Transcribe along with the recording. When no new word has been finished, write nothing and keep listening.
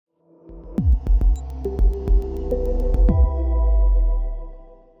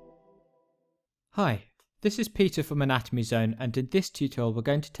Hi, this is Peter from AnatomyZone, and in this tutorial we're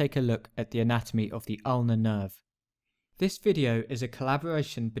going to take a look at the anatomy of the ulnar nerve. This video is a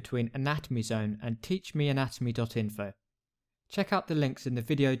collaboration between AnatomyZone and TeachMeAnatomy.info. Check out the links in the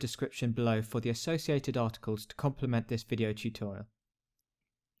video description below for the associated articles to complement this video tutorial.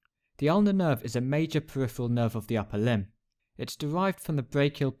 The ulnar nerve is a major peripheral nerve of the upper limb. It's derived from the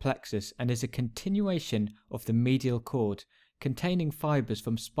brachial plexus and is a continuation of the medial cord, containing fibers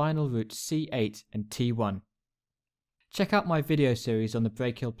from spinal roots C8 and T1. Check out my video series on the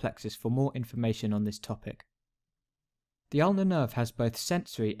brachial plexus for more information on this topic. The ulnar nerve has both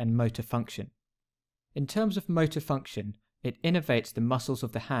sensory and motor function. In terms of motor function, it innervates the muscles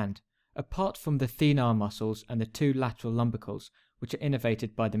of the hand, apart from the thenar muscles and the two lateral lumbricals, which are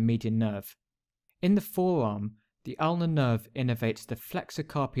innervated by the median nerve. In the forearm, the ulnar nerve innervates the flexor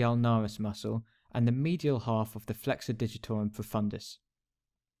carpi ulnaris muscle and the medial half of the flexor digitorum profundus.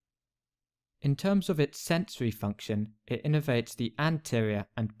 In terms of its sensory function, it innervates the anterior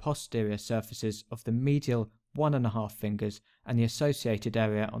and posterior surfaces of the medial 1.5 fingers and the associated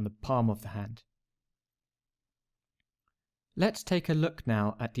area on the palm of the hand. Let's take a look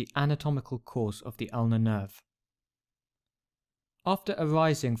now at the anatomical course of the ulnar nerve. After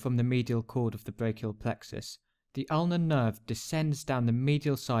arising from the medial cord of the brachial plexus, the ulnar nerve descends down the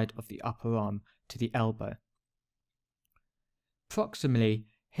medial side of the upper arm to the elbow. Proximally,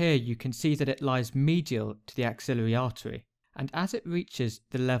 here you can see that it lies medial to the axillary artery, and as it reaches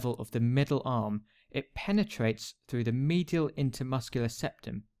the level of the middle arm, it penetrates through the medial intermuscular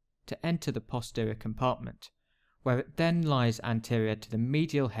septum to enter the posterior compartment, where it then lies anterior to the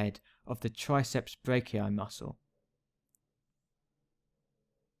medial head of the triceps brachii muscle.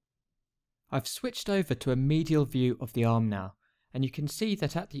 I've switched over to a medial view of the arm now, and you can see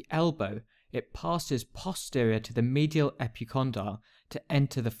that at the elbow it passes posterior to the medial epicondyle to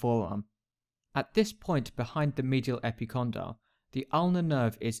enter the forearm. At this point behind the medial epicondyle, the ulnar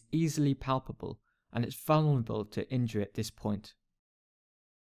nerve is easily palpable and it's vulnerable to injury at this point.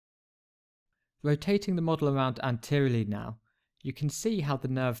 Rotating the model around anteriorly now, you can see how the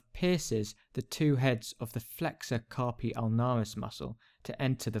nerve pierces the two heads of the flexor carpi ulnaris muscle to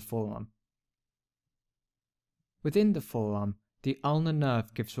enter the forearm. Within the forearm, the ulnar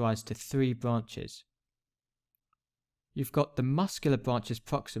nerve gives rise to three branches. You've got the muscular branches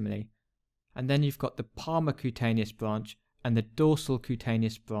proximally, and then you've got the palmar cutaneous branch and the dorsal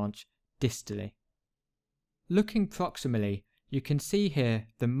cutaneous branch distally. Looking proximally, you can see here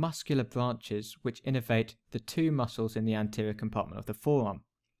the muscular branches which innervate the two muscles in the anterior compartment of the forearm.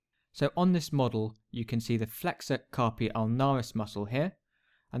 So on this model, you can see the flexor carpi ulnaris muscle here,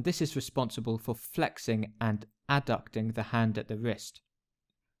 and this is responsible for flexing and adducting the hand at the wrist.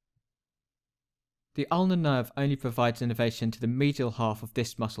 The ulnar nerve only provides innervation to the medial half of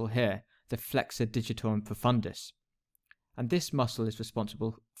this muscle here, the flexor digitorum profundus, and this muscle is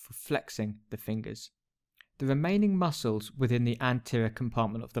responsible for flexing the fingers. The remaining muscles within the anterior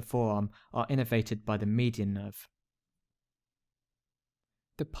compartment of the forearm are innervated by the median nerve.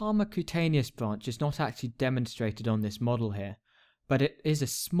 The palmar cutaneous branch is not actually demonstrated on this model here, but it is a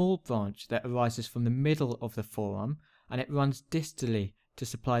small branch that arises from the middle of the forearm and it runs distally to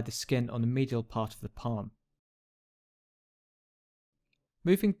supply the skin on the medial part of the palm.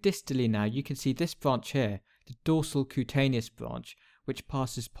 Moving distally now, you can see this branch here, the dorsal cutaneous branch, which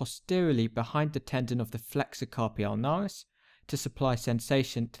passes posteriorly behind the tendon of the flexor carpi ulnaris to supply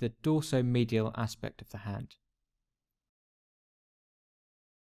sensation to the dorsomedial aspect of the hand.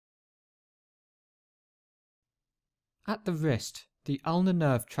 At the wrist, the ulnar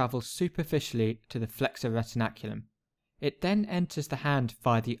nerve travels superficially to the flexor retinaculum. It then enters the hand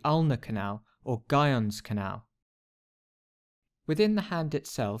via the ulnar canal or Guyon's canal. Within the hand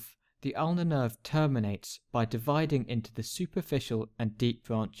itself, the ulnar nerve terminates by dividing into the superficial and deep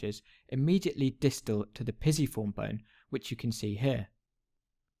branches immediately distal to the pisiform bone, which you can see here.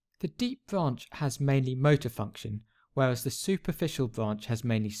 The deep branch has mainly motor function, whereas the superficial branch has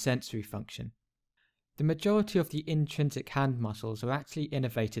mainly sensory function. The majority of the intrinsic hand muscles are actually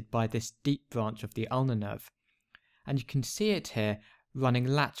innervated by this deep branch of the ulnar nerve, and you can see it here running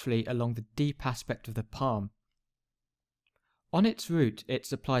laterally along the deep aspect of the palm. On its root, it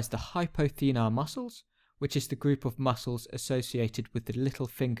supplies the hypothenar muscles, which is the group of muscles associated with the little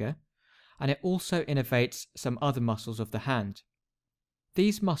finger, and it also innervates some other muscles of the hand.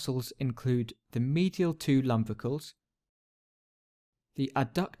 These muscles include the medial two lumbricals, the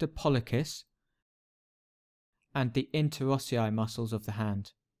adductor pollicis, and the interossei muscles of the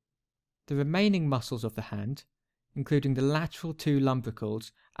hand. The remaining muscles of the hand, including the lateral two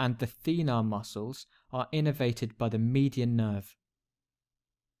lumbricals and the thenar muscles, are innervated by the median nerve.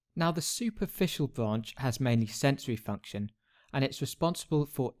 Now the superficial branch has mainly sensory function, and it's responsible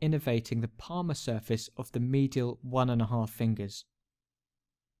for innervating the palmar surface of the medial 1.5 fingers.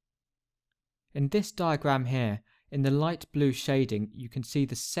 In this diagram here, in the light blue shading, you can see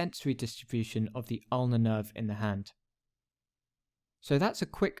the sensory distribution of the ulnar nerve in the hand. So that's a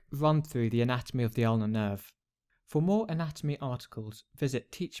quick run through the anatomy of the ulnar nerve. For more anatomy articles,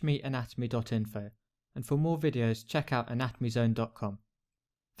 visit teachmeanatomy.info, and for more videos, check out anatomyzone.com.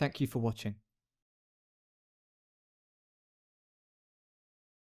 Thank you for watching.